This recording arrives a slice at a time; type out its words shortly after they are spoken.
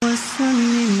Seeking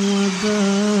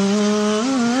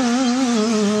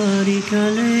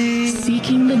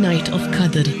the night of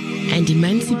Kader and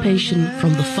emancipation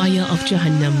from the fire of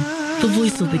Jahannam. The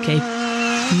Voice of the Cape,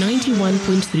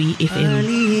 91.3 FM.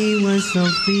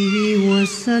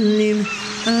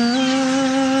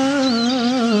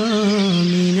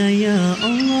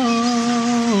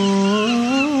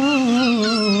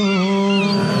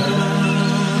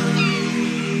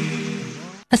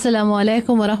 Assalamu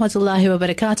alaikum wa rahmatullahi wa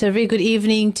barakatuh. A very good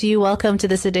evening to you. Welcome to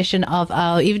this edition of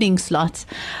our evening slot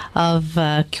of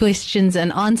questions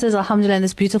and answers. Alhamdulillah, in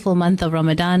this beautiful month of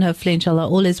Ramadan. Hopefully, inshallah,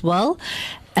 all is well.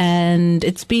 And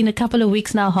it's been a couple of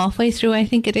weeks now, halfway through, I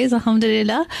think it is,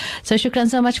 alhamdulillah. So shukran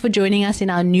so much for joining us in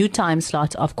our new time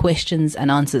slot of questions and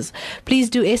answers. Please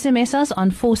do SMS us on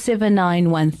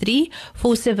 47913,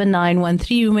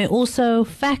 47913. You may also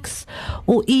fax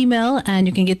or email, and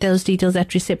you can get those details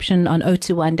at reception on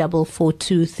 021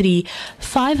 4423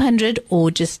 500,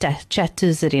 or just chat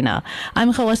to Zarina.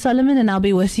 I'm Khawa Solomon, and I'll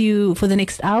be with you for the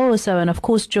next hour or so. And of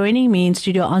course, joining me in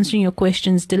studio, answering your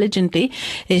questions diligently,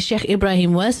 is Sheikh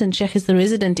Ebrahim Moos, and Sheikh is the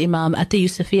resident Imam at the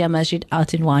Yusufiya Masjid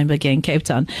out in Wynberg in Cape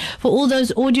Town. For all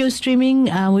those audio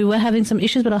streaming, we were having some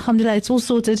issues, but alhamdulillah, it's all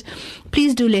sorted.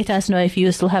 Please do let us know if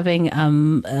you're still having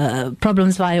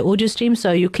problems via audio stream.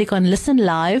 So you click on Listen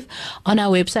Live on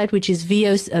our website, which is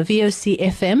vocfm.co.za,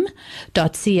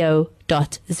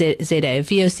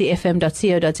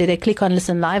 click on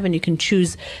Listen Live, and you can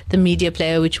choose the media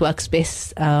player which works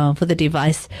best for the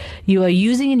device you are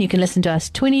using, and you can listen to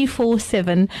us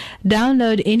 24/7.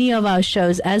 Download any of our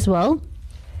shows as well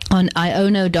on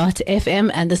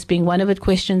iono.fm, and this being one of it,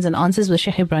 questions and answers with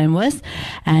Sheikh Ebrahim Moos,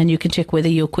 and you can check whether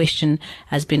your question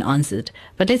has been answered.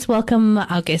 But let's welcome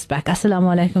our guest back.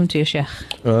 Assalamu alaikum to you, Sheikh.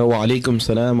 Wa alaikum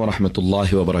salam wa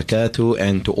rahmatullahi wa barakatuh,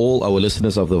 and to all our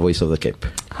listeners of the Voice of the Cape.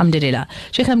 Alhamdulillah.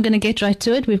 Sheikh, I'm going to get right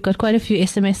to it. We've got quite a few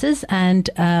SMSs, and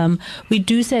we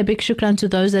do say a big shukran to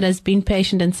those that has been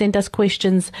patient and sent us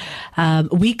questions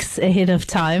weeks ahead of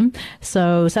time.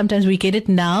 So sometimes we get it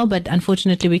now, but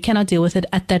unfortunately we cannot deal with it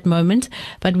at that moment.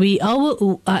 But we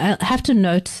have to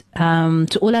note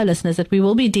to all our listeners that we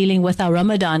will be dealing with our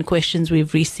Ramadan questions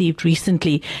we've received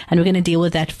recently, and we're going to deal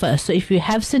with that first. So if you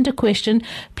have sent a question,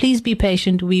 please be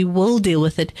patient. We will deal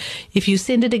with it. If you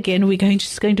send it again, we're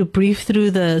just going to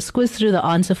squiz through the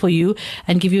answer for you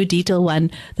and give you a detailed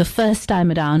one the first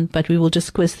time around, but we will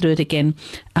just squiz through it again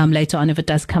later on if it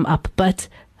does come up. But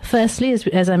firstly,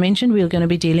 as I mentioned, we're going to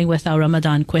be dealing with our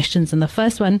Ramadan questions. And the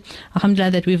first one,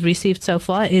 alhamdulillah, that we've received so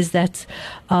far is that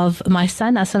of my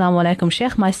son. Assalamu alaikum,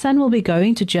 Sheikh. My son will be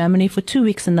going to Germany for 2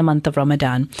 weeks in the month of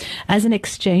Ramadan as an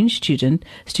exchange student.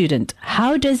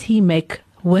 How does he make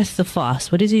with the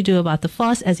fast? What does he do about the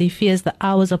fast, as he fears the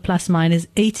hours are plus minus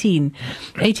 18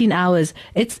 hours?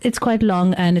 It's quite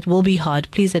long and it will be hard.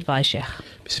 Please advise, Sheikh.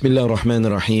 Bismillah ar-Rahman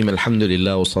ar-Rahim.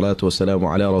 Alhamdulillah wa salatu wa salamu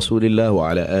ala Rasulillah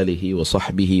wa ala alihi wa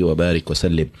sahbihi wa barik wa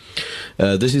sallim.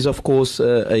 This is of course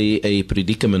a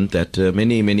predicament that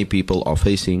many people are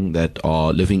facing, that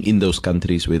are living in those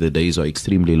countries where the days are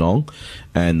extremely long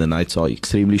and the nights are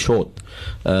extremely short.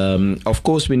 Of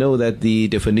course, we know that the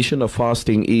definition of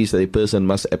fasting is that a person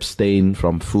must abstain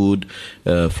from food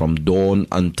from dawn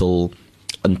until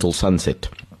sunset.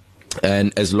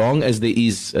 And as long as there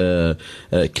is a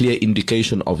clear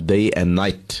indication of day and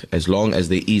night, as long as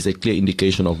there is a clear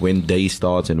indication of when day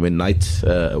starts and when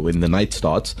the night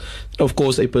starts, of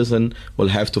course a person will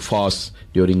have to fast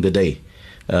during the day,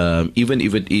 even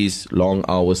if it is long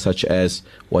hours such as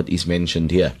what is mentioned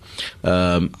here.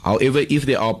 However, if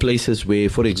there are places where,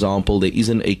 for example, there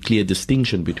isn't a clear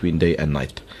distinction between day and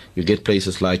night, you get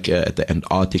places like at the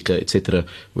Antarctica, etc.,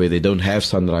 where they don't have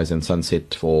sunrise and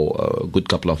sunset for a good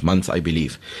couple of months, I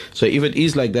believe. So if it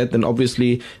is like that, then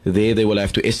obviously they will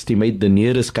have to estimate the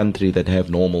nearest country that have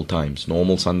normal times,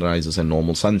 normal sunrises and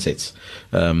normal sunsets,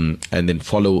 and then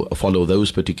follow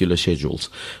those particular schedules.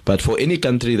 But for any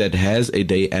country that has a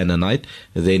day and a night,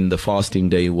 then the fasting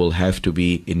day will have to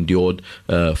be endured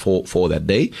for that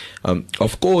day.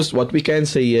 Of course, what we can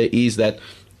say here is that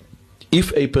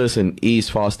if a person is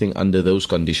fasting under those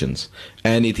conditions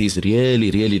and it is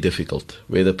really difficult,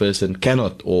 where the person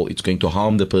cannot, or it's going to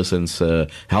harm the person's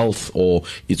health, or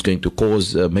it's going to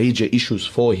cause major issues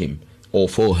for him or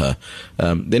for her,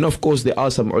 then of course there are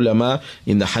some ulama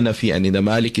in the Hanafi and in the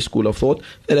Maliki school of thought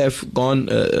that have gone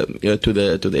to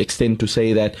the extent to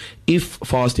say that if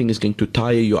fasting is going to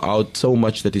tire you out so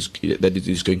much that it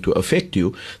is going to affect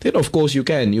you, then of course you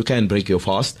can break your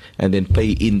fast and then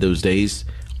pay in those days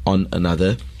on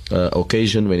another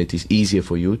occasion when it is easier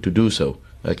for you to do so.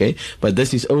 Okay, but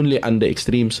this is only under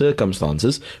extreme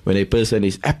circumstances, when a person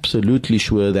is absolutely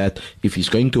sure that if he's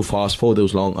going to fast for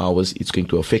those long hours, it's going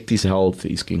to affect his health,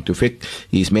 it's going to affect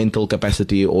his mental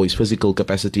capacity or his physical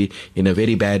capacity in a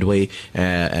very bad way,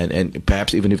 and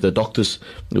perhaps even if the doctors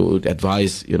would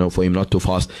advise, for him not to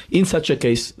fast. In such a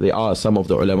case, there are some of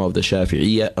the ulama of the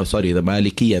the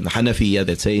Maliki and the Hanafiya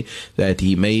that say that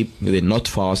he may then not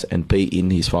fast and pay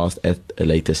in his fast at a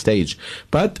later stage.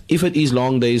 But if it is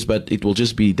long days, but it will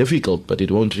just be difficult, but it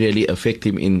won't really affect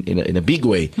him in a big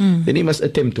way, then he must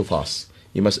attempt to fast.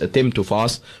 He must attempt to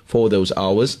fast for those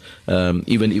hours,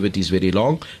 even if it is very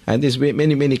long. And there's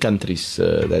many countries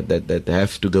that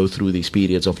have to go through these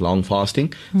periods of long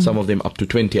fasting. Some of them up to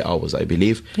 20 hours, I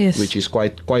believe, yes, which is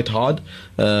quite hard.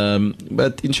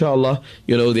 But inshallah,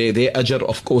 their ajr,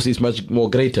 of course, is much more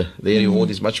greater. Their reward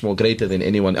is much more greater than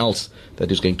anyone else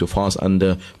that is going to fast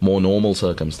under more normal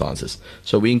circumstances.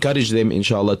 So we encourage them,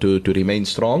 inshallah, to remain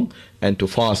strong and to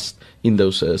fast in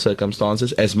those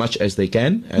circumstances as much as they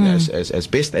can, and as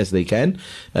best as they can.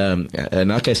 And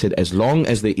like I said, as long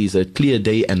as there is a clear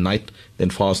day and night, then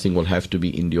fasting will have to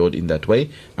be endured in that way,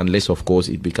 unless of course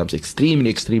it becomes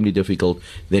extremely difficult.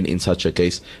 Then in such a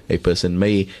case, a person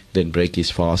may then break his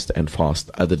fast and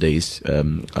fast other days,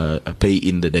 pay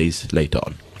in the days later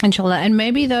on. Inshallah. And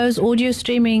maybe those audio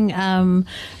streaming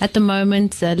at the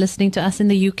moment, listening to us in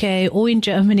the UK or in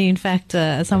Germany, in fact,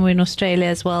 somewhere in Australia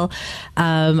as well.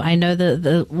 I know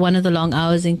the one of the long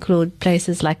hours include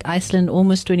places like Iceland,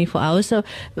 almost 24 hours. So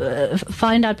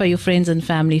find out by your friends and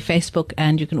family, Facebook,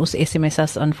 and you can also SMS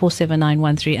us on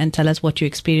 47913 and tell us what your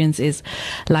experience is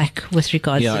like with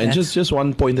regards to that. And just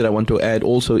one point that I want to add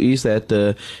also is that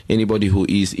anybody who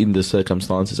is in the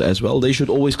circumstances as well, they should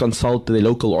always consult the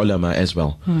local ulama as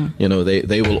well.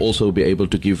 They will also be able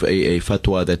to give a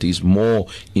fatwa that is more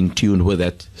in tune with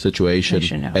that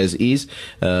situation as is,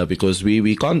 because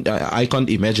I can't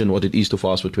imagine what it is to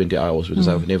fast for 20 hours, because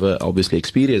I've never obviously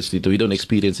experienced it. We don't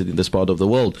experience it in this part of the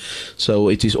world. So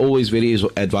it is always very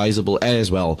advisable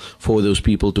as well for those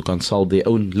people to consult their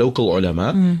own local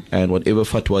ulama, and whatever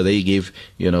fatwa they give,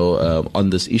 on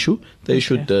this issue, they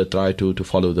should try to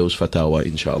follow those fatwa,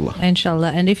 inshallah.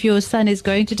 Inshallah. And if your son is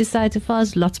going to decide to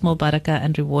fast, lots more barakah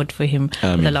and reward for him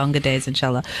in the longer days,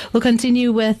 inshallah. We'll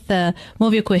continue with more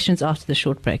of your questions after the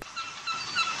short break.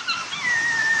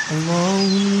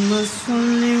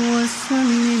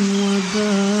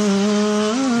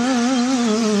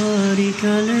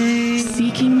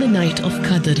 Seeking the night of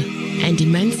Kader and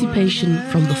emancipation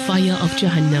from the fire of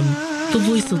Jahannam. The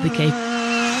Voice of the Cape,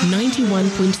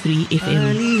 91.3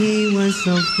 FM.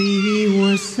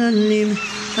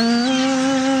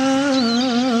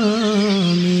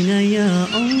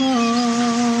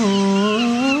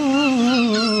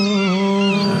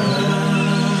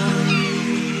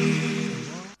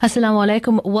 Assalamu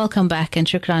alaikum. Welcome back, and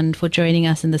shukran for joining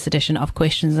us in this edition of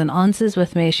Questions and Answers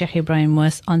with me, Sheikh Ebrahim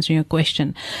Moos, answering your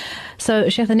question. So,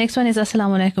 Sheikh, the next one is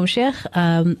Assalamu alaikum, Sheikh.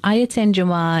 I attend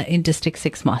Jummah in District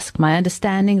 6 Mosque. My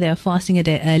understanding, they are fasting a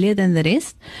day earlier than the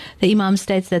rest. The Imam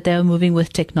states that they are moving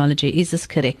with technology. Is this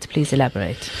correct? Please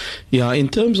elaborate. Yeah, in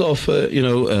terms of,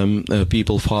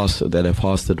 people that have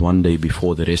fasted one day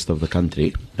before the rest of the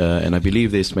country, and I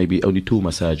believe there's maybe only 2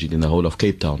 masajid in the whole of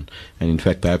Cape Town, and in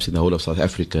fact perhaps in the whole of South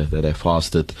Africa, that have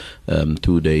fasted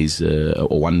 2 days,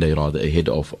 or 1 day rather, ahead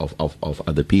of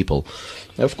other people.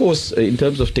 Of course, in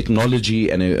terms of technology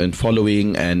and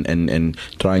following and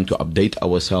trying to update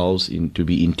ourselves to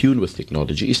be in tune with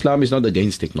technology, Islam is not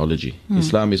against technology.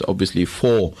 Islam is obviously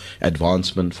for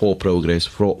advancement, for progress,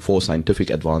 for scientific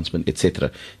advancement,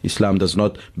 etc. Islam does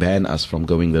not ban us from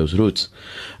going those routes.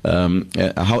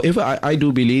 However, I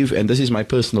do believe, and this is my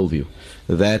personal view,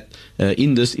 that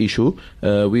in this issue,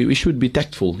 we should be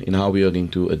tactful in how we are going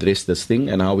to address this thing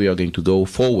and how we are going to go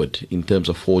forward in terms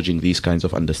of forging these kinds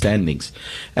of understandings.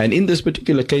 And in this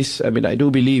particular case, I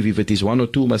do believe if it is 1 or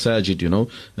 2 masajid,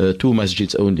 2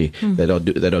 masjids only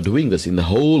that are doing this in the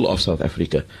whole of South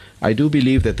Africa, I do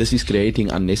believe that this is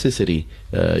creating unnecessary,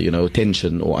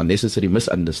 tension or unnecessary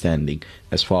misunderstanding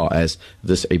as far as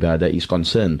this ibadah is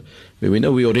concerned. We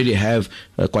know we already have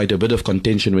quite a bit of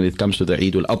contention when it comes to the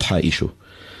Eid al-Adha issue.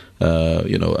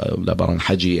 Labaran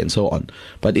Haji and so on.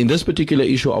 But in this particular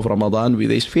issue of Ramadan,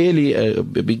 there's fairly a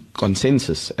big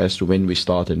consensus as to when we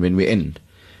start and when we end.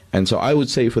 And so I would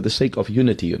say, for the sake of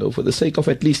unity, for the sake of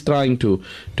at least trying to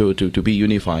be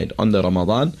unified on the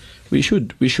Ramadan, we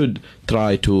should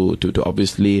try to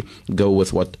obviously go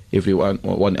with what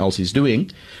everyone else is doing.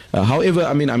 However,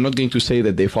 I'm not going to say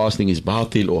that their fasting is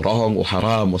batil or wrong or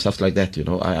haram or stuff like that.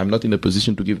 I'm not in a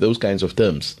position to give those kinds of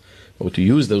terms. or to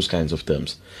use those kinds of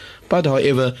terms. But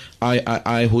however,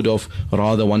 I would have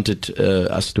rather wanted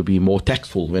us to be more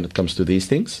tactful when it comes to these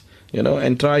things,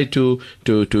 and try to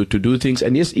do things.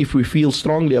 And yes, if we feel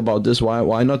strongly about this,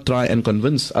 why not try and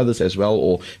convince others as well,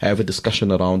 or have a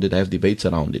discussion around it, have debates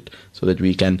around it, so that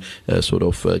we can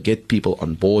get people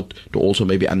on board to also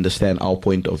maybe understand our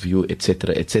point of view,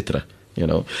 etc., etc.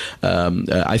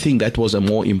 I think that was a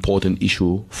more important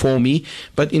issue for me.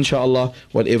 But inshallah,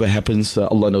 whatever happens,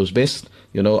 Allah knows best.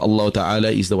 Allah Ta'ala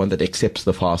is the one that accepts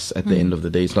the fast at the end of the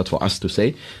day. It's not for us to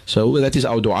say. So that is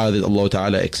our dua, that Allah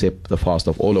Ta'ala accept the fast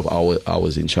of all of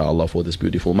ours, inshallah, for this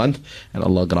beautiful month. And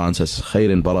Allah grants us khair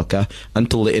and barakah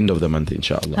until the end of the month,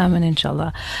 inshallah. Amen,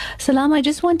 inshallah. Salam, I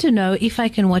just want to know if I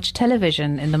can watch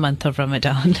television in the month of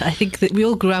Ramadan. I think that we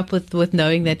all grew up with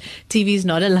knowing that TV is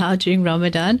not allowed during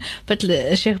Ramadan. But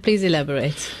Sheikh, please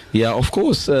elaborate. Yeah, of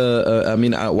course.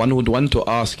 One would want to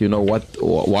ask,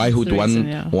 why would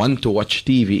one want to watch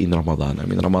TV in Ramadan?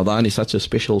 Ramadan is such a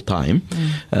special time.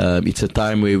 It's a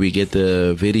time where we get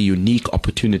a very unique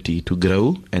opportunity to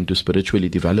grow and to spiritually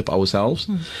develop ourselves.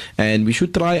 And we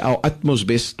should try our utmost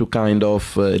best to kind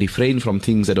of refrain from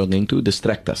things that are going to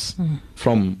distract us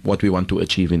from what we want to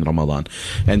achieve in Ramadan.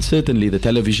 And certainly the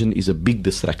television is a big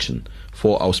distraction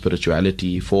for our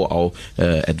spirituality, for our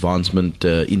advancement,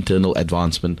 internal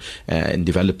advancement and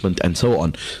development, and so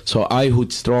on. So I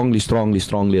would strongly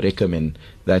recommend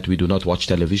that we do not watch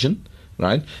television,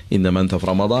 right? In the month of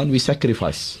Ramadan, we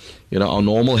sacrifice. Our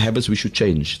normal habits we should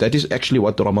change. That is actually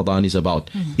what Ramadan is about.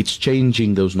 It's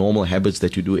changing those normal habits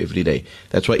that you do every day.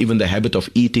 That's why even the habit of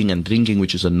eating and drinking,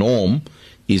 which is a norm,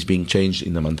 is being changed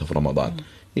in the month of Ramadan.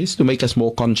 Is to make us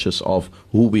more conscious of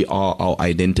who we are, our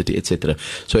identity, etc.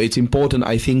 So it's important,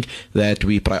 I think, that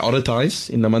we prioritize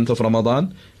in the month of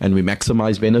Ramadan and we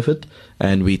maximize benefit,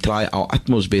 and we try our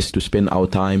utmost best to spend our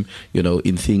time,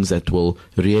 in things that will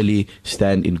really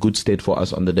stand in good stead for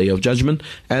us on the Day of Judgment.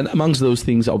 And amongst those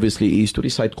things, obviously, is to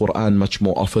recite Quran much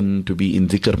more often, to be in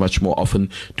dhikr much more often,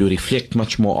 to reflect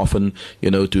much more often,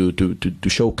 to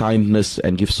show kindness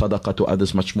and give sadaqah to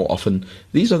others much more often.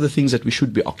 These are the things that we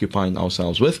should be occupying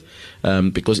ourselves with,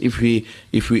 because if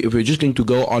we're just going to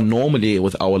go on normally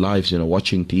with our lives,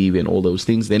 watching TV and all those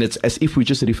things, then it's as if we're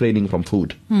just refraining from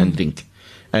food and drink.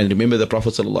 And remember the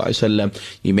Prophet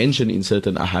ﷺ, he mentioned in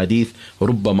certain ahadith,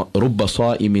 رُبَّ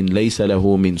صَائِمٍ لَيْسَ لَهُ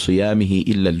مِنْ صِيَامِهِ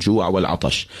إِلَّا الْجُوعَ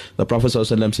وَالْعَطَشِ. The Prophet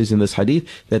ﷺ says in this hadith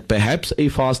that perhaps a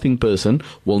fasting person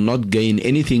will not gain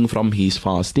anything from his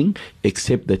fasting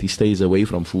except that he stays away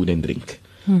from food and drink.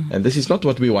 And this is not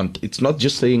what we want. It's not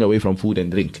just staying away from food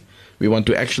and drink. We want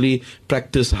to actually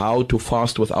practice how to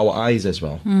fast with our eyes as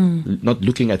well, not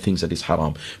looking at things that is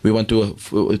haram. We want to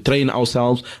train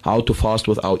ourselves how to fast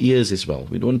with our ears as well.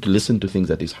 We don't want to listen to things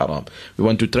that is haram. We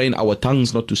want to train our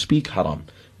tongues not to speak haram.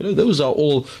 Those are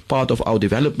all part of our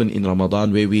development in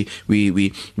Ramadan, where we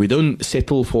don't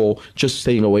settle for just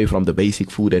staying away from the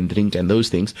basic food and drink and those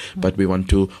things, but we want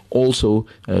to also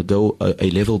go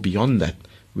a level beyond that,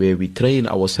 where we train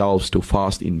ourselves to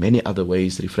fast in many other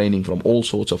ways, refraining from all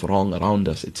sorts of wrong around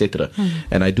us, etc.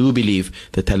 And I do believe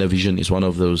the television is one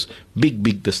of those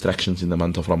big distractions in the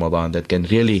month of Ramadan that can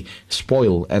really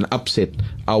spoil and upset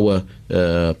our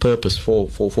purpose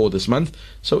for this month.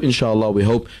 So inshallah, we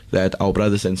hope that our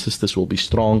brothers and sisters will be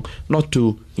strong not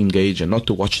to engage and not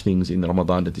to watch things in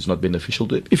Ramadan that is not beneficial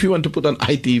to it. If you want to put on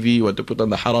ITV, you want to put on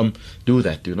the haram, do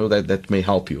that. That may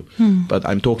help you. But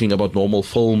I'm talking about normal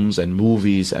films and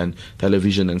movies and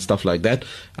television and stuff like that.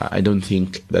 I don't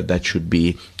think that should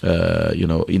be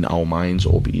in our minds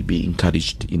or be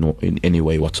encouraged in any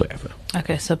way whatsoever.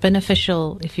 Okay, so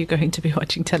beneficial if you're going to be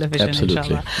watching television. Absolutely,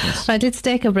 inshallah. yes. Right, let's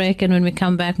take a break, and when we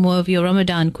come back, more of your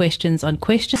Ramadan questions on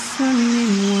questions.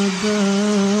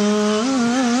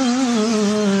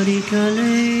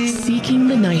 Seeking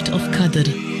the night of Kader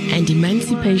and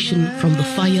emancipation from the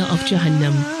fire of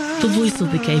Jahannam. The Voice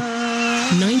of the Cape,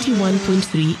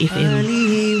 91.3 FM.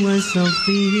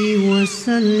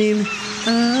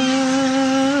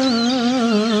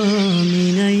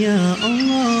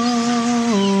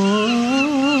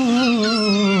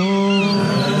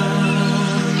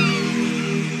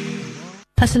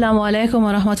 Assalamu alaikum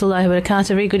wa rahmatullahi wa barakatuh.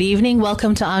 Very good evening.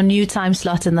 Welcome to our new time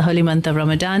slot in the holy month of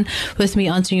Ramadan. With me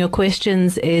answering your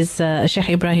questions is Sheikh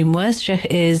Ebrahim Moos. Sheikh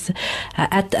is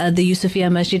at the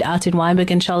Yusufia Masjid out in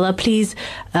Wynberg, inshallah. Please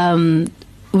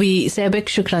we say a big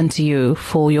shukran to you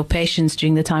for your patience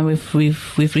during the time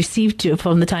we've received you,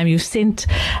 from the time you've sent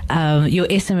your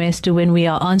SMS to when we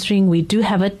are answering. We do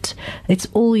have it. It's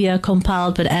all year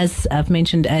compiled, but as I've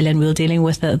mentioned earlier, we're dealing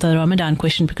with the Ramadan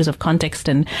question because of context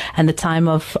and the time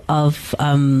of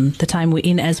the time we're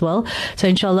in as well. So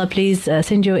inshallah, please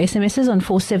send your SMSs on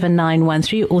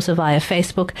 47913, also via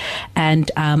Facebook and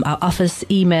our office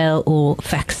email or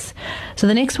fax. So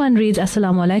the next one reads,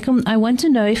 Assalamu alaikum. I want to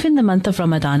know if in the month of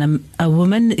Ramadan a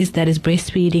woman that is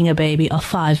breastfeeding a baby of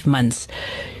 5 months,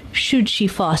 should she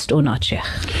fast or not, Sheikh?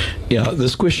 Yeah,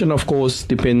 this question, of course,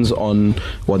 depends on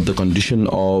what the condition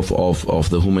of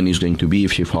the woman is going to be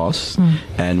if she fasts,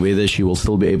 and whether she will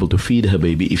still be able to feed her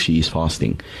baby if she is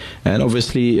fasting. And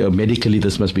obviously, medically,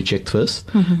 this must be checked first.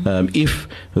 If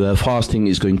the fasting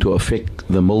is going to affect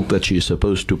the milk that she is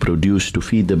supposed to produce to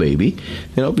feed the baby,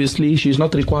 then obviously she is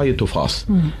not required to fast.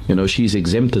 She is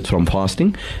exempted from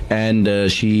fasting,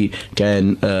 and she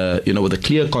can, with a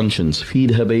clear conscience,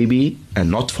 feed her baby and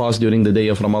not fast during the day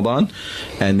of Ramadan.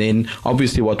 And then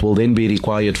obviously what will then be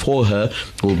required for her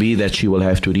will be that she will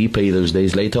have to repay those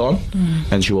days later on,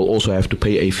 and she will also have to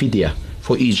pay a fidya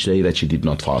for each day that she did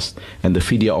not fast. And the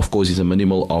fidya, of course, is a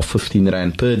minimal of 15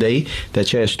 rand per day that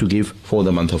she has to give for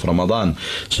the month of Ramadan.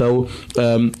 So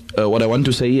what I want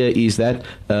to say here is that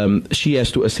she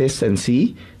has to assess and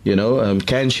see,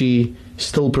 can she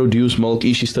still produce milk?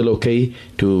 Is she still okay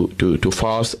to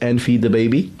fast and feed the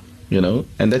baby?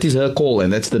 And that is her call,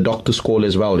 and that's the doctor's call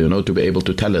as well, to be able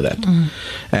to tell her that.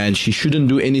 And she shouldn't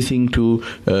do anything to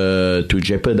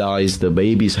jeopardize the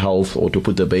baby's health, or to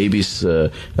put the baby's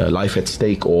life at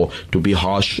stake, or to be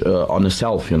harsh on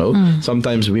herself.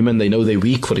 Sometimes women, they know they're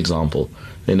weak, for example.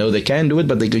 They know they can do it,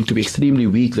 but they're going to be extremely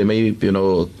weak. They may,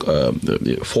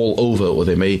 fall over, or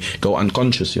they may go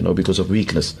unconscious, because of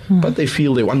weakness. But they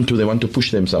feel they want to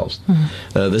push themselves.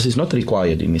 This is not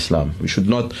required in Islam. We should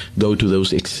not go to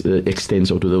those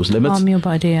extents or to those limits. Harm your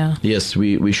body, yeah. Yes,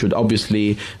 we should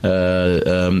obviously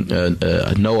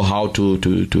know how to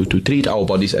treat our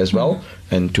bodies as well,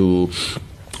 and to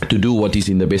do what is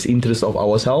in the best interest of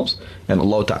ourselves. And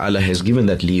Allah Ta'ala has given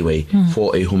that leeway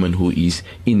for a woman who is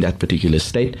in that particular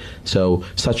state. So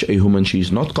such a woman, she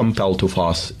is not compelled to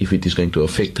fast if it is going to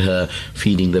affect her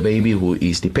feeding the baby who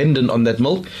is dependent on that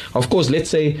milk. Of course, let's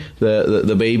say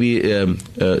the baby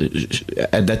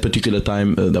at that particular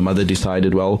time, the mother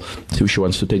decided, so she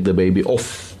wants to take the baby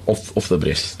off the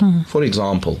breast. For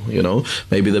example,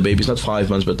 maybe the baby is not 5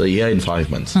 months but a year and 5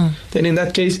 months. Then in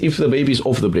that case, if the baby is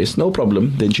off the breast, no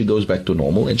problem, then she goes back to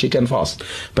normal and she can fast.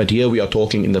 But here we are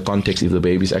talking in the context if the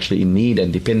baby is actually in need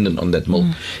and dependent on that milk.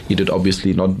 It would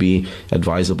obviously not be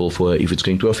advisable for her. If it's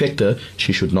going to affect her,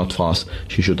 she should not fast.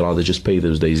 She should rather just pay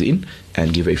those days in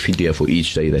and give a fidya for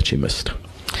each day that she missed.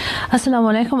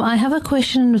 Assalamu alaikum. I have a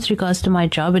question with regards to my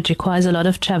job. It requires a lot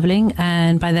of traveling,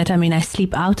 and by that I mean I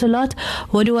sleep out a lot.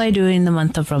 What do I do in the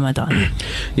month of Ramadan?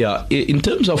 Yeah, in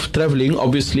terms of traveling,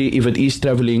 obviously if it is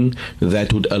traveling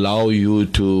that would allow you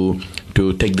to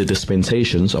take the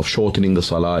dispensations of shortening the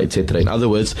salah, etc. In other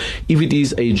words, if it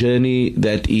is a journey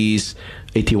that is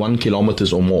 81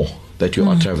 kilometers or more that you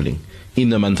are traveling in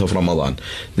the month of Ramadan,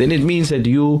 then it means that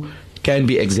you can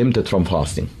be exempted from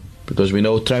fasting. Because we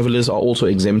know travelers are also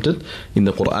exempted. In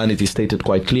the Quran it is stated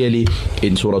quite clearly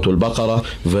in Surah Al-Baqarah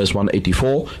verse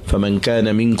 184, فَمَنْ كَانَ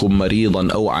مِنْكُمْ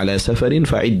مَرِيضًا أَوْ عَلَى سَفَرٍ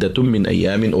فَعِدَّةٌ مِّنْ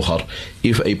أَيَّامٍ أُخَرٍ.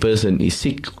 If a person is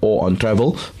sick or on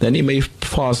travel, then he may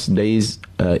fast days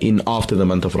in after the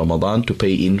month of Ramadan to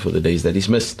pay in for the days that is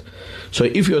missed. So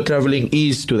if your traveling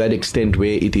is to that extent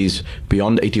where it is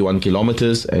beyond 81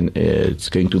 kilometers and it's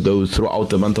going to go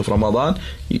throughout the month of Ramadan,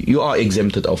 you are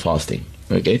exempted of fasting.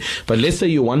 Okay, but let's say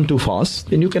you want to fast,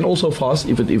 then you can also fast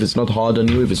if it's not hard on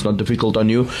you, if it's not difficult on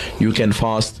you, you can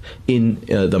fast in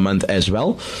the month as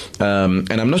well. And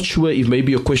I'm not sure if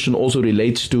maybe your question also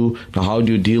relates to how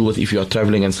do you deal with if you are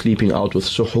traveling and sleeping out with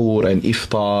suhoor and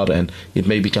iftar, and it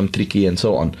may become tricky and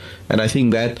so on. And I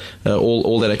think that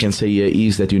all that I can say here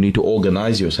is that you need to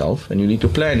organize yourself and you need to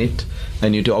plan it,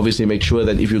 and you need to obviously make sure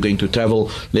that if you're going to travel,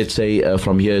 let's say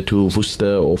from here to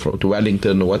Worcester or to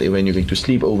Wellington or whatever, and you're going to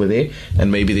sleep over there,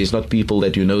 and maybe there's not people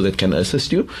that you know that can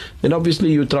assist you, then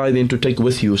obviously you try then to take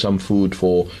with you some food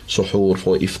for suhoor,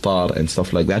 for iftar and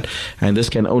stuff like that. And this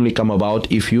can only come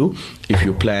about if you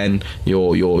plan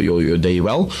your day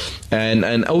well.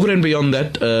 And over and beyond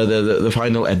that, the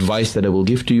final advice that I will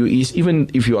give to you is, even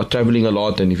if you are traveling a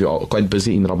lot and if you are quite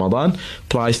busy in Ramadan,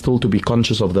 try still to be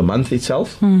conscious of the month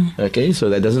itself. Okay, so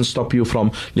that doesn't stop you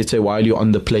from, let's say, while you're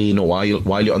on the plane or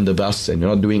while you're on the bus and you're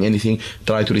not doing anything,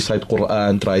 try to recite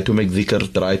Quran, try to make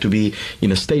dhikr, try to be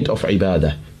in a state of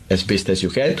ibadah. as best as you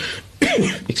can.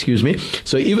 Excuse me.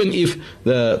 So even if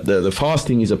the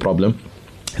fasting is a problem,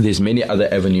 there's many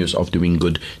other avenues of doing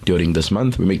good during this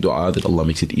month. We make dua that Allah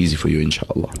makes it easy for you,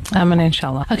 inshallah. Amen,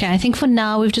 inshallah. Okay, I think for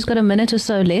now we've just got a minute or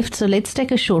so left, so let's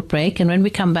take a short break, and when we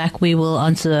come back we will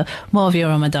answer more of your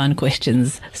Ramadan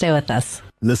questions. Stay with us.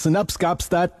 Listen up,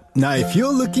 Skapstad. Now, if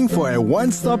you're looking for a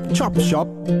one-stop chop shop,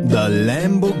 the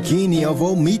Lamborghini of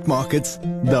all meat markets,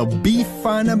 the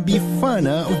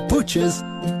Beefana of butchers,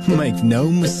 make no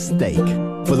mistake.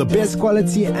 For the best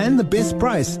quality and the best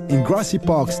price in Grassy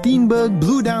Park, Steenberg,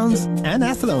 Blue Downs, and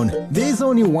Athlone, there's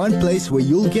only one place where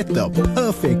you'll get the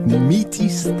perfect meaty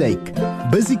steak.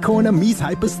 Busy Corner Meat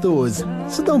Hyper Stores.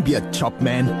 So don't be a chop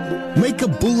man. Make a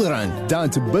bull run down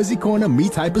to Busy Corner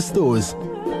Meat Hyper Stores,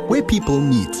 where people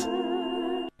meet.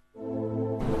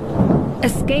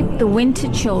 Escape the winter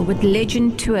chill with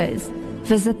Legend Tours.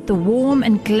 Visit the warm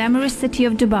and glamorous city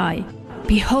of Dubai.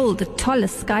 Behold the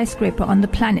tallest skyscraper on the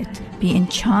planet. Be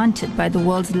enchanted by the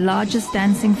world's largest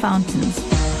dancing fountains.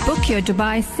 Book your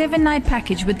Dubai 7-night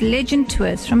package with Legend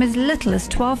Tours from as little as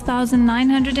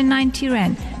 12,990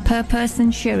 Rand per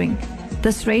person sharing.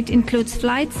 This rate includes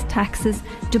flights, taxes,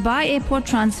 Dubai airport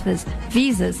transfers,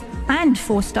 visas, and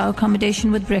 4-star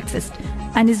accommodation with breakfast,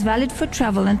 and is valid for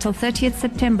travel until 30th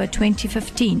September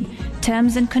 2015.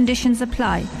 Terms and conditions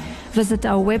apply. Visit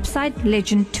our website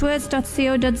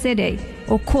legendtours.co.za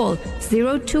or call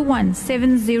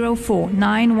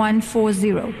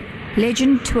 021-704-9140.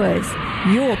 Legend Tours,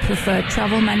 your preferred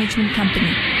travel management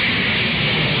company.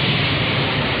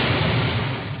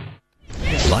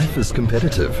 Life is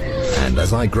competitive, and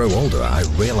as I grow older, I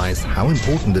realize how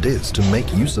important it is to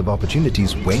make use of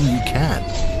opportunities when you can.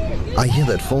 I hear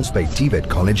that Volkswagen TVET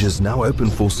College is now open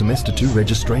for semester 2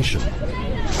 registration.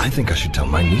 I think I should tell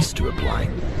my niece to apply.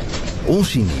 All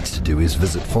she needs to do is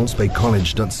visit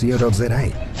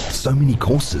volkswagencollege.co.za. So many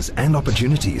courses and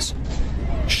opportunities.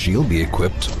 She'll be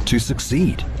equipped to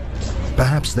succeed.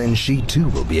 Perhaps then she too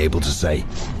will be able to say,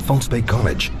 Volkswagen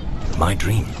College, my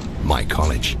dream, my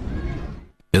college.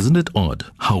 Isn't it odd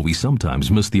how we sometimes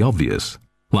miss the obvious?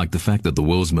 Like the fact that the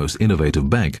world's most innovative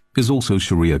bank is also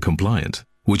Sharia compliant,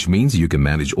 which means you can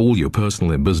manage all your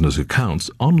personal and business accounts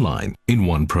online in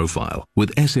one profile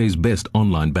with SA's best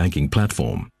online banking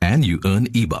platform, and you earn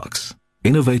e-bucks.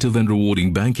 Innovative and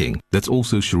rewarding banking that's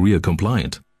also Sharia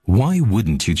compliant. Why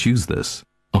wouldn't you choose this?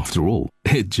 After all,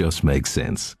 it just makes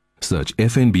sense. Search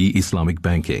FNB Islamic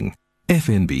Banking.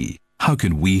 FNB, how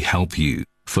can we help you?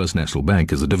 First National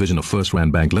Bank is a division of First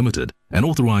Rand Bank Limited, an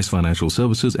authorized financial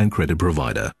services and credit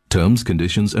provider. Terms,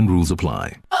 conditions and rules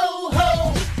apply. Ho,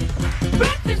 ho!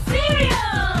 Breakfast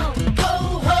cereal!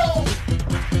 Ho, ho!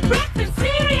 Breakfast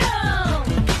cereal!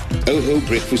 Ho Ho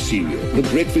Breakfast Cereal. The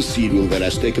breakfast cereal that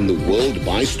has taken the world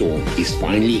by storm is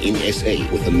finally in SA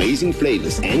with amazing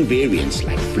flavors and variants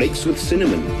like flakes with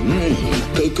cinnamon,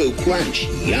 cocoa crunch,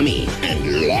 yummy,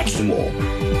 and lots more.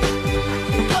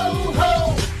 Ho,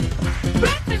 ho!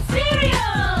 Breakfast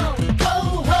cereal!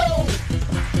 Ho, ho!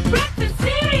 Breakfast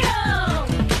cereal!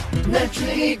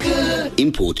 Naturally good.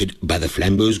 Imported by the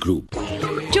Flambeaus Group.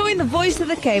 Join the Voice of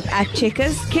the Cape at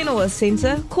Checkers, Kenilworth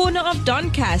Centre, corner of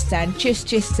Doncaster and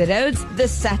Chester Roads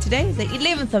this Saturday, the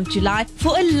 11th of July,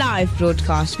 for a live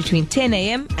broadcast between 10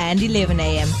 a.m. and 11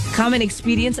 a.m. Come and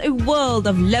experience a world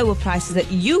of lower prices that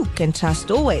you can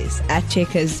trust always at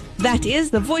Checkers. That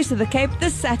is the Voice of the Cape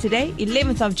this Saturday,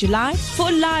 11th of July, for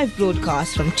a live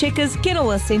broadcast from Checkers,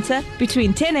 Kenilworth Centre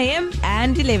between 10 a.m.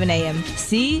 and 11 a.m.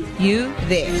 See you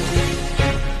there.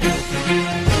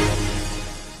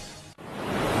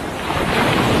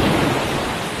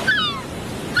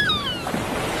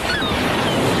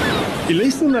 Jy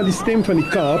luister na die stem van die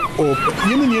Kaap op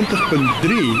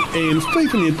 91.3 en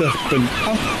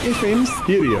 95.8 FM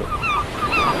stereo.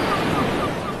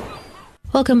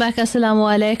 Welcome back. Assalamu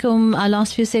alaikum. Our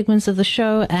last few segments of the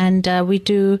show, and we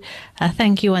do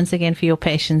thank you once again for your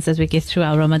patience as we get through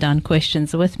our Ramadan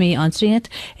questions. With me answering it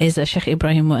is Sheikh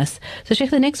Ebrahim Moos. So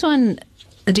Sheikh, the next one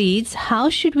reads, how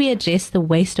should we address the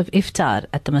waste of iftar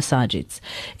at the masajids?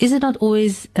 Is it not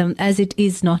always, as it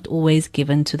is not always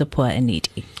given to the poor and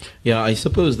needy? Yeah, I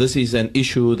suppose this is an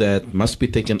issue that must be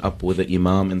taken up with the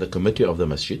imam and the committee of the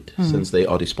masjid, since they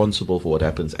are responsible for what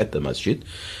happens at the masjid.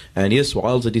 And yes,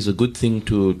 whilst it is a good thing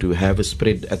to have a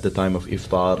spread at the time of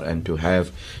iftar and to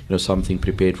have something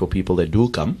prepared for people that do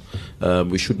come,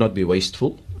 we should not be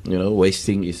wasteful.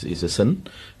 Wasting is a sin.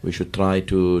 We should try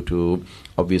to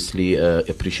obviously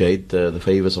appreciate the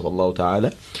favors of Allah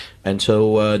Ta'ala. And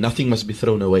so nothing must be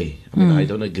thrown away. I mean, I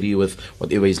don't agree with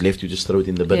whatever is left, you just throw it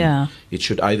in the bin. Yeah. It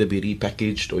should either be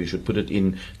repackaged or you should put it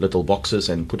in little boxes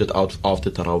and put it out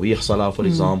after Taraweeh Salah, for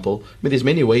example. I mean, there's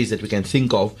many ways that we can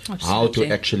think of how to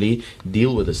actually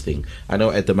deal with this thing. I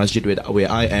know at the masjid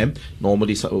where I am,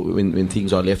 normally when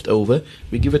things are left over,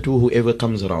 we give it to whoever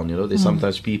comes around. You know, there's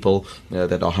sometimes people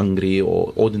that are hungry,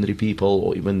 or ordinary people,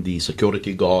 or even the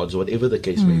security guards, whatever the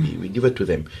case may be. We give it to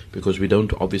them because we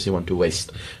don't obviously want to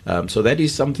waste. So that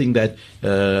is something that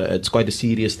it's quite a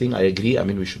serious thing. I agree. I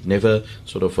mean, we should never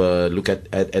sort of look at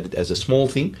it as a small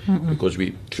thing, because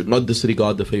we should not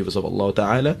disregard the favors of Allah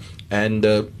Ta'ala. And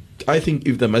I think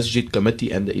if the masjid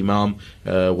committee and the imam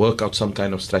work out some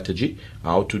kind of strategy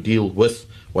how to deal with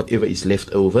whatever is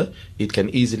left over, it can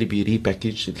easily be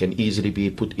repackaged, it can easily be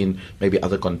put in maybe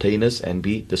other containers and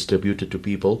be distributed to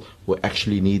people who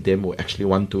actually need them, who actually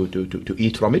want to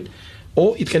eat from it.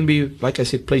 Or it can be, like I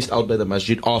said, placed out by the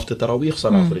masjid after Taraweeh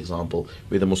Salah, for example,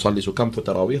 where the musallis who come for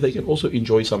Taraweeh, they can also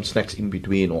enjoy some snacks in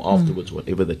between or afterwards,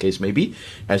 whatever the case may be,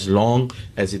 as long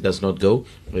as it does not go,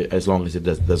 does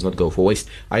not go for waste.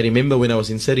 I remember when I was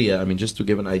in Syria, I mean, just to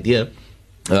give an idea,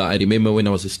 I remember when I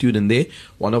was a student there,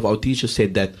 one of our teachers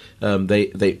said that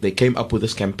they came up with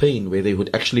this campaign where they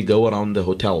would actually go around the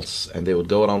hotels and they would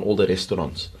go around all the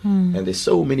restaurants. And there's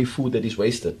so many food that is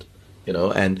wasted. You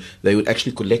know, and they would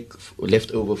actually collect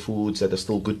leftover foods that are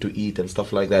still good to eat and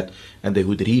stuff like that, and they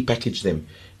would repackage them.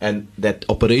 And that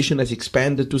operation has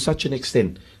expanded to such an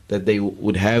extent that they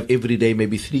would have every day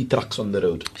maybe 3 trucks on the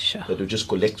road that would just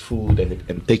collect food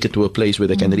and take it to a place where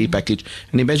they can repackage.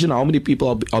 And imagine how many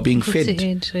people are being fed,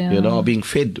 you know, are being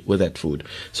fed with that food.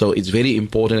 So it's very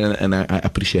important, and I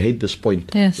appreciate this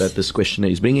point that this questioner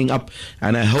is bringing up.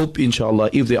 And I hope,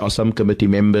 inshallah, if there are some committee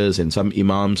members and some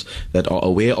imams that are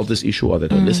aware of this issue or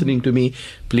that are listening to me,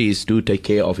 please do take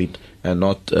care of it and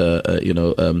not,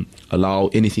 allow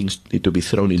anything to be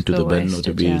thrown into the bin or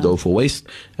to go for waste.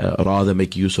 Rather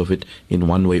make use of it in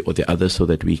one way or the other so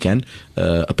that we can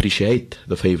appreciate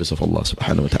the favors of Allah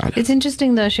subhanahu wa ta'ala. It's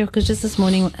interesting though, Sheikh, because just this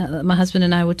morning my husband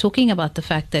and I were talking about the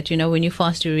fact that, you know, when you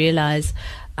fast you realize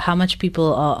how much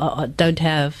people don't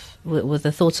have with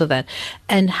the thoughts of that,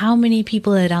 and how many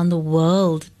people around the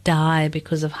world die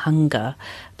because of hunger,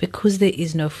 because there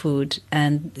is no food.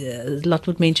 And a lot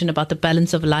would mention about the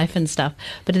balance of life and stuff,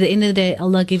 but at the end of the day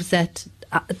Allah gives that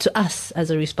to us as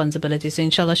a responsibility. So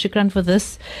inshallah, shukran for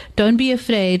this. Don't be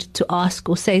afraid to ask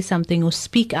or say something or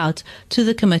speak out to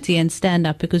the committee and stand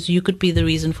up, because you could be the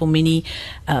reason for many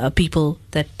people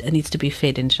that needs to be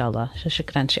fed, inshallah.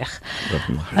 Shukran,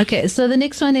 Sheikh. Okay, so the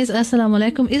next one is Assalamu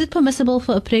alaikum. Is it permissible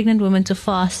for a pregnant woman to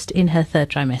fast in her 3rd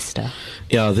trimester?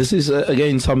 Yeah, this is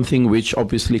again something which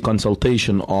obviously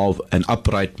consultation of an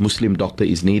upright Muslim doctor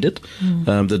is needed.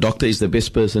 The doctor is the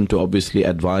best person to obviously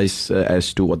advise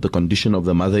as to what the condition of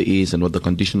the mother is and what the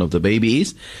condition of the baby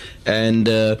is, and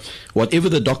whatever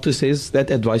the doctor says,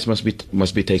 that advice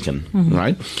must be taken,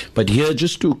 right? But here,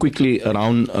 just to quickly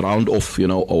round off, you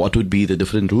know, what would be the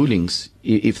different rulings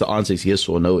if the answer is yes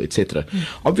or no, etc.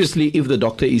 Obviously, if the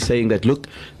doctor is saying that, look,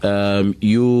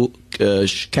 you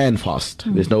can fast,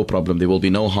 there's no problem, there will be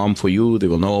no harm for you, there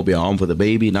will no be harm for the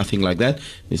baby, nothing like that,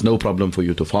 there's no problem for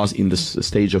you to fast in this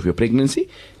stage of your pregnancy,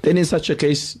 then in such a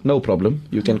case, no problem,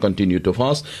 you can continue to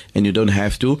fast and you don't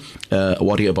have to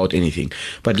worry about anything.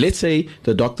 But let's say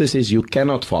the doctor says you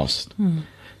cannot fast,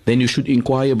 then you should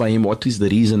inquire by him, what is the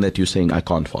reason that you're saying I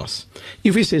can't fast?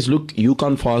 If he says, look, you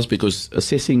can't fast because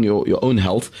assessing your own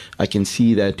health, I can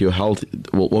see that your health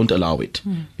won't allow it.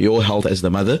 Your health as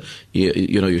the mother,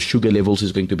 you know, your sugar levels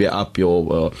is going to be up,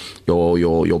 your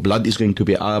blood is going to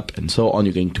be up, and so on.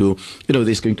 You're going to, you know,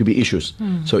 there's going to be issues.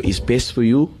 So it's best for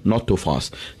you not to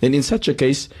fast. Then in such a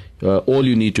case, all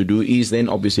you need to do is then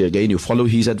obviously again you follow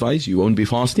his advice, you won't be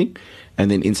fasting, and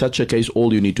then in such a case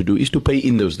all you need to do is to pay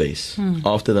in those days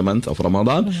after the month of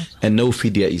Ramadan, and no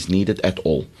fidya is needed at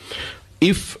all.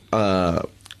 If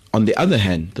on the other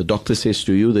hand the doctor says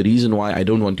to you, the reason why I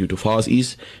don't want you to fast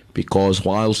is because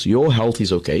whilst your health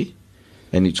is okay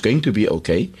and it's going to be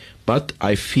okay, but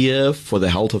I fear for the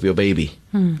health of your baby.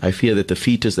 I fear that the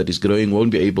fetus that is growing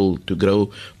won't be able to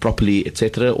grow properly,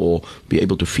 etc., or be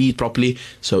able to feed properly,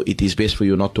 so it is best for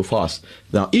you not to fast.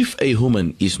 Now, if a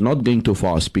woman is not going to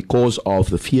fast because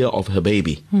of the fear of her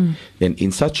baby, then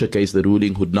in such a case the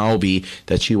ruling would now be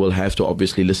that she will have to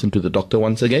obviously listen to the doctor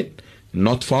once again,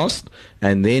 not fast,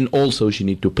 and then also she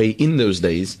need to pay in those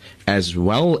days as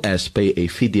well as pay a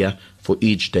fidya for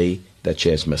each day that she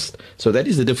has missed. So that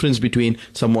is the difference between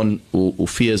someone who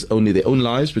fears only their own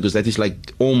lives, because that is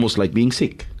like almost like being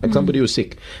sick, like somebody who's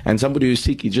sick, and somebody who's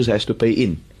sick, he just has to pay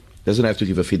in. Doesn't have to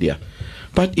give a fidya.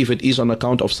 But if it is on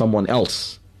account of someone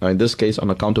else, in this case on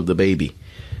account of the baby,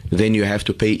 then you have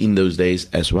to pay in those days,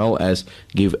 as well as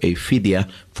give a fidya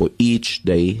for each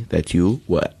day that you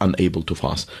were unable to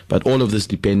fast. But all of this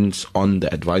depends on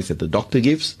the advice that the doctor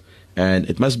gives, and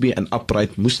it must be an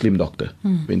upright Muslim doctor.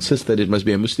 We insist that it must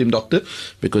be a Muslim doctor,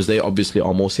 because they obviously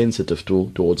are more sensitive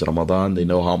towards Ramadan. They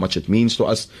know how much it means to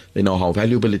us. They know how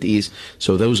valuable it is.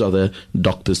 So those are the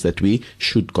doctors that we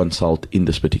should consult in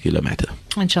this particular matter.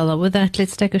 Inshallah. With that,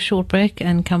 let's take a short break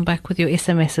and come back with your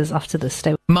SMSs after this.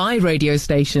 Stay. My radio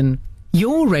station,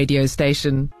 your radio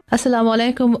station. Assalamu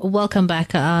alaikum. Welcome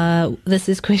back. This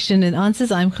is Question and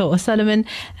Answers. I'm Khawa Solomon,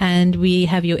 and we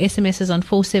have your SMSs on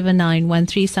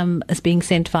 47913. Some is being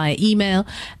sent via email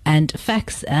and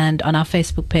fax, and on our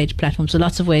Facebook page platform. So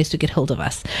lots of ways to get hold of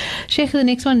us. Sheikh, the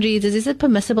next one reads, is it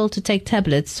permissible to take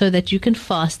tablets so that you can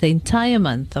fast the entire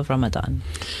month of Ramadan?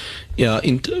 Yeah,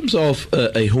 in terms of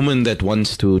a woman that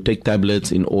wants to take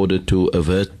tablets in order to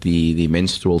avert the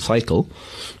menstrual cycle,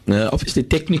 obviously,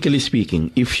 technically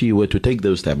speaking, if she were to take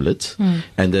those tablets,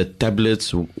 and the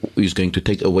tablets is going to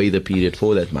take away the period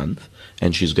for that month,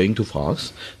 and she's going to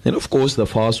fast, then of course the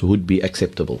fast would be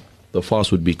acceptable. The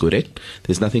fast would be correct.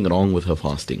 There's nothing wrong with her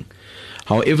fasting.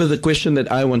 However, the question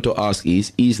that I want to ask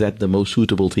is that the most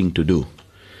suitable thing to do?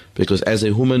 Because as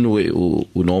a woman who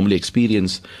normally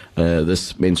experience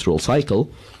this menstrual cycle,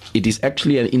 it is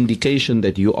actually an indication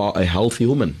that you are a healthy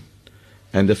woman.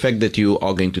 And the fact that you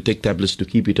are going to take tablets to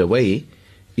keep it away,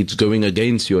 it's going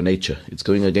against your nature. It's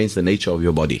going against the nature of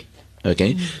your body.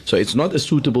 Okay? So it's not a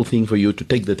suitable thing for you to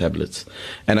take the tablets.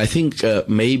 And I think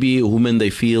maybe women, they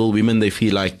feel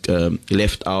like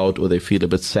left out, or they feel a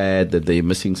bit sad that they're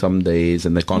missing some days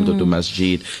and they can't go to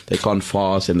masjid, they can't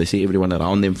fast, and they see everyone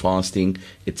around them fasting,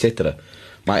 etc.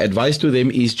 My advice to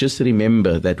them is just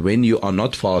remember that when you are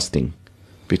not fasting,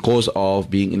 because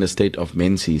of being in a state of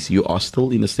menses, you are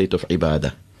still in a state of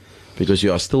ibadah, because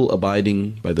you are still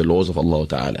abiding by the laws of Allah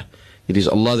Ta'ala. It is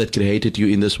Allah that created you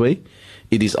in this way.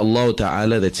 It is Allah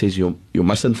Ta'ala that says you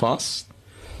mustn't fast.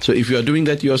 So if you are doing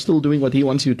that, you are still doing what He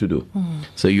wants you to do.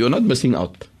 So you're not missing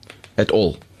out at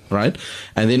all, right?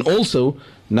 And then also,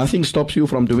 nothing stops you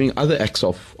from doing other acts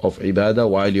of ibadah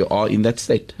while you are in that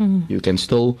state. You can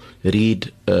still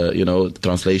read,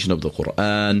 translation of the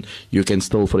Quran. You can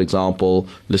still, for example,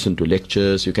 listen to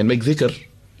lectures. You can make dhikr.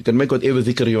 You can make whatever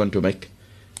dhikr you want to make,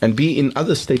 and be in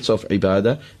other states of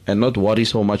ibadah, and not worry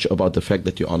so much about the fact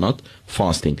that you are not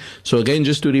fasting. So again,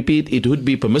 just to repeat, it would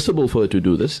be permissible for her to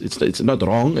do this. It's not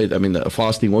wrong.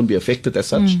 Fasting won't be affected as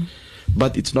such,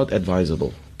 but it's not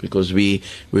advisable, because we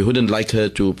wouldn't like her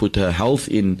to put her health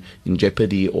in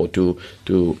jeopardy, or to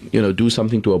do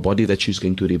something to her body that she's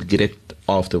going to regret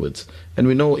afterwards. And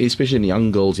we know, especially in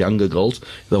younger girls,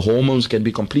 the hormones can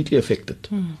be completely affected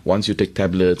once you take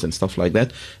tablets and stuff like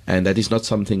that. And that is not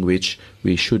something which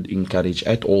we should encourage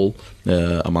at all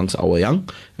amongst our young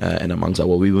and amongst our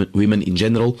women in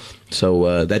general.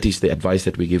 So that is the advice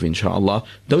that we give, inshallah.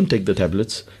 Don't take the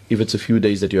tablets. If it's a few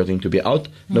days that you are going to be out,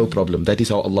 no problem. That is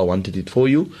how Allah wanted it for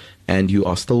you. And you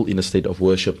are still in a state of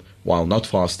worship while not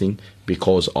fasting,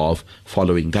 because of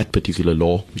following that particular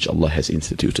law which Allah has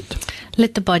instituted.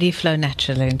 Let the body flow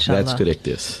naturally, inshallah. That's correct,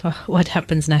 yes. What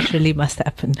happens naturally must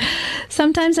happen.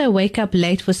 Sometimes I wake up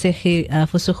late for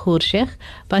suhoor, Sheikh,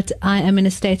 but I am in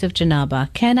a state of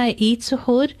janaba. Can I eat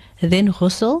suhoor, then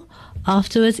ghusl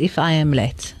afterwards if I am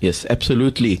late? Yes,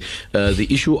 absolutely. The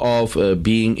issue of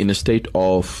being in a state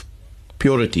of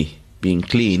purity, being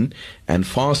clean, and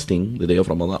fasting the day of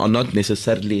Ramadan are not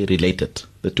necessarily related.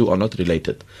 The two are not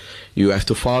related. You have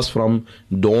to fast from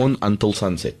dawn until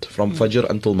sunset, from Fajr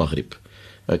until Maghrib.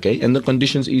 Okay, and the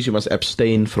conditions is you must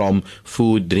abstain from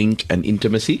food, drink, and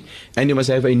intimacy, and you must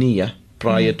have a niyyah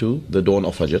prior to the dawn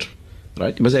of Fajr.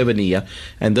 Right? You must have a niyyah,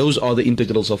 and those are the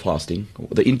integrals of fasting.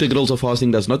 The integrals of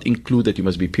fasting does not include that you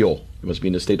must be pure. You must be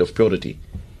in a state of purity.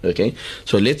 Okay,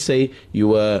 so let's say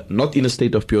you are not in a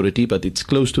state of purity, but it's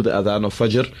close to the adhan of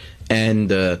Fajr,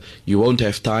 and you won't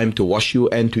have time to wash you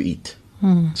and to eat.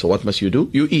 So what must you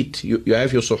do? You eat. You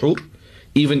have your suhoor,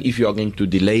 even if you are going to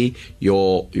delay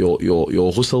your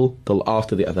ghusl till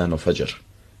after the adhan of Fajr.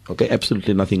 Okay,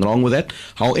 absolutely nothing wrong with that.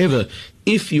 However,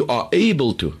 if you are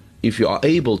able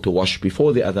to wash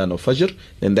before the adhan of Fajr,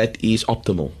 then that is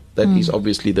optimal. That is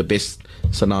obviously the best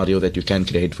scenario that you can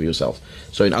create for yourself.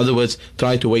 So in other words,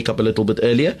 try to wake up a little bit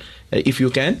earlier if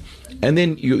you can, and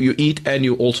then you eat and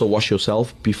you also wash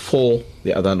yourself before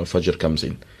the adhan of Fajr comes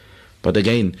in. But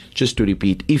again, just to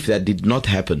repeat, if that did not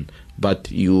happen, but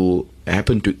you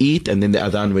happened to eat and then the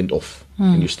adhan went off,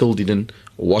 and you still didn't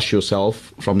wash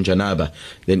yourself from janaba,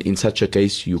 then in such a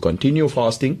case you continue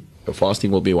fasting Your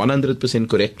fasting will be 100%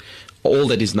 correct. All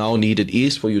that is now needed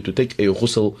is for you to take a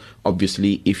ghusl.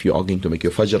 Obviously, if you are going to make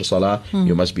your fajr salah,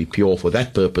 you must be pure for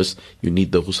that purpose. You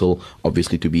need the ghusl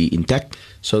obviously to be intact.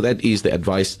 So that is the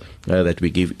advice that we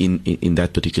give in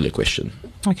that particular question.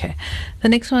 Okay. The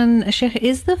next one, Sheikh,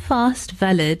 is the fast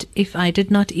valid if I did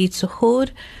not eat suhoor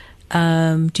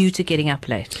due to getting up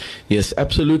late? Yes,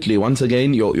 absolutely. Once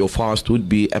again, your fast would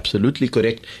be absolutely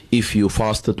correct if you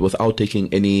fasted without taking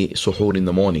any suhoor in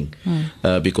the morning.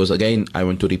 Because again, I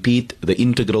want to repeat, the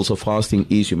integrals of fasting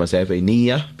is you must have a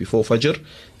niyyah before fajr,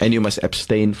 and you must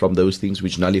abstain from those things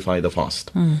which nullify the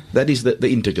fast. That is the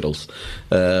integrals.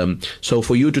 So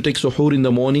for you to take suhoor in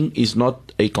the morning is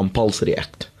not a compulsory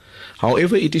act.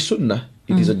 However, it is sunnah.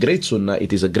 It is a great sunnah.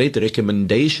 It is a great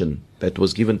recommendation that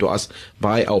was given to us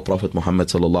by our Prophet Muhammad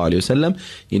sallallahu alaihi wasallam.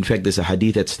 In fact, there's a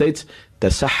hadith that states,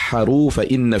 "Tasahharu fa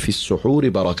inna fi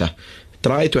as-suhuri barakah."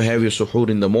 Try to have your suhoor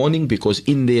in the morning because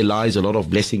in there lies a lot of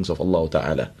blessings of Allah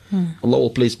Ta'ala. Allah will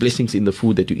place blessings in the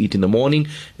food that you eat in the morning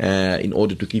in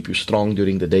order to keep you strong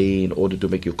during the day, in order to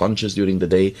make you conscious during the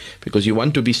day, because you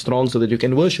want to be strong so that you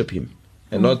can worship Him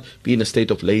and not be in a state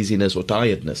of laziness or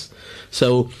tiredness.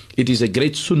 So it is a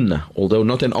great sunnah, although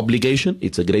not an obligation,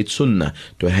 it's a great sunnah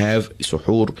to have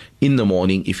suhoor in the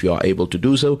morning if you are able to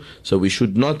do so. So we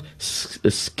should not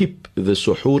skip the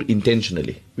suhoor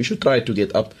intentionally. We should try to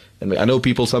get up. And I know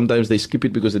people sometimes they skip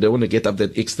it because they don't want to get up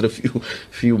that extra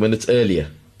few minutes earlier.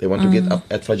 They want to get up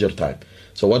at Fajr time.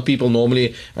 So what people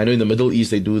normally, I know in the Middle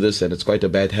East they do this and it's quite a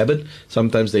bad habit.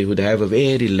 Sometimes they would have a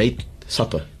very late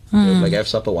supper. They'll like have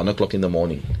supper 1 o'clock in the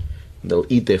morning. They'll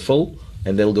eat their full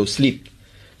and they'll go sleep.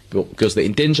 Because the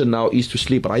intention now is to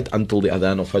sleep right until the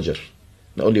adhan of Fajr.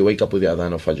 They only wake up with the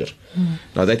adhan of Fajr.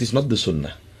 Now that is not the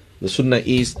sunnah. The sunnah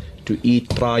is to eat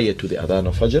prior to the adhan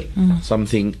of Fajr.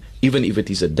 Something, even if it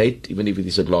is a date, even if it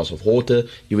is a glass of water,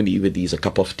 even if it is a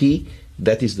cup of tea,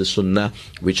 that is the sunnah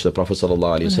which the Prophet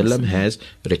ﷺ has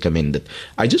recommended.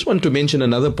 I just want to mention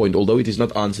another point, although it is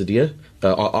not answered here,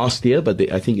 or asked here, but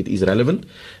I think it is relevant.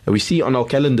 We see on our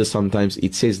calendar sometimes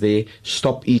it says there,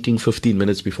 stop eating 15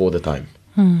 minutes before the time.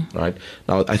 Right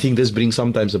now, I think this brings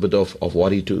sometimes a bit of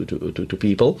worry to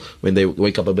people when they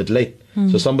wake up a bit late.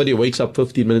 So somebody wakes up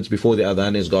 15 minutes before the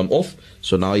adhan has gone off,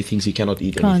 so now he thinks he cannot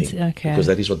eat anything because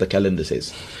that is what the calendar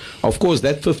says. Of course,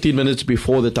 that 15 minutes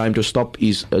before the time to stop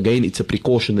is, again, it's a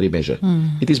precautionary measure.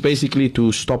 It is basically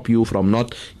to stop you from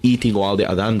not eating while the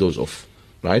adhan goes off,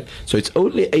 right? So it's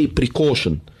only a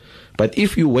precaution. But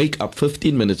if you wake up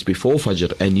 15 minutes before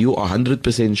Fajr and you are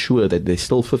 100% sure that there's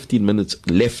still 15 minutes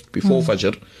left before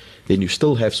Fajr, then you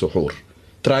still have suhoor.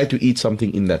 Try to eat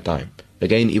something in that time.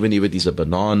 Again, even if it is a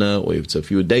banana or if it's a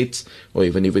few dates or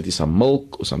even if it is some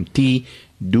milk or some tea,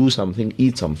 do something,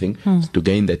 eat something to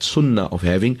gain that sunnah of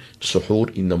having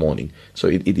suhoor in the morning. So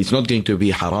it is not going to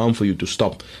be haram for you to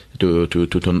stop to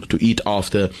eat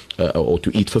after or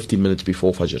to eat 15 minutes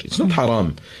before Fajr. It's not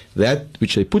haram. That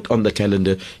which they put on the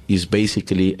calendar is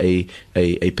basically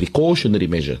a precautionary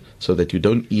measure so that you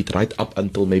don't eat right up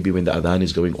until maybe when the adhan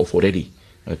is going off already.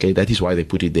 Okay, that is why they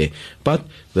put it there. But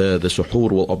the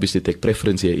suhoor will obviously take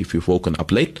preference here if you've woken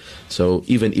up late. So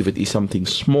even if it is something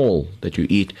small that you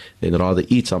eat, then rather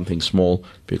eat something small,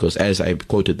 because as I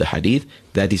quoted the hadith,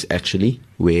 that is actually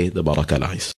where the barakah lies.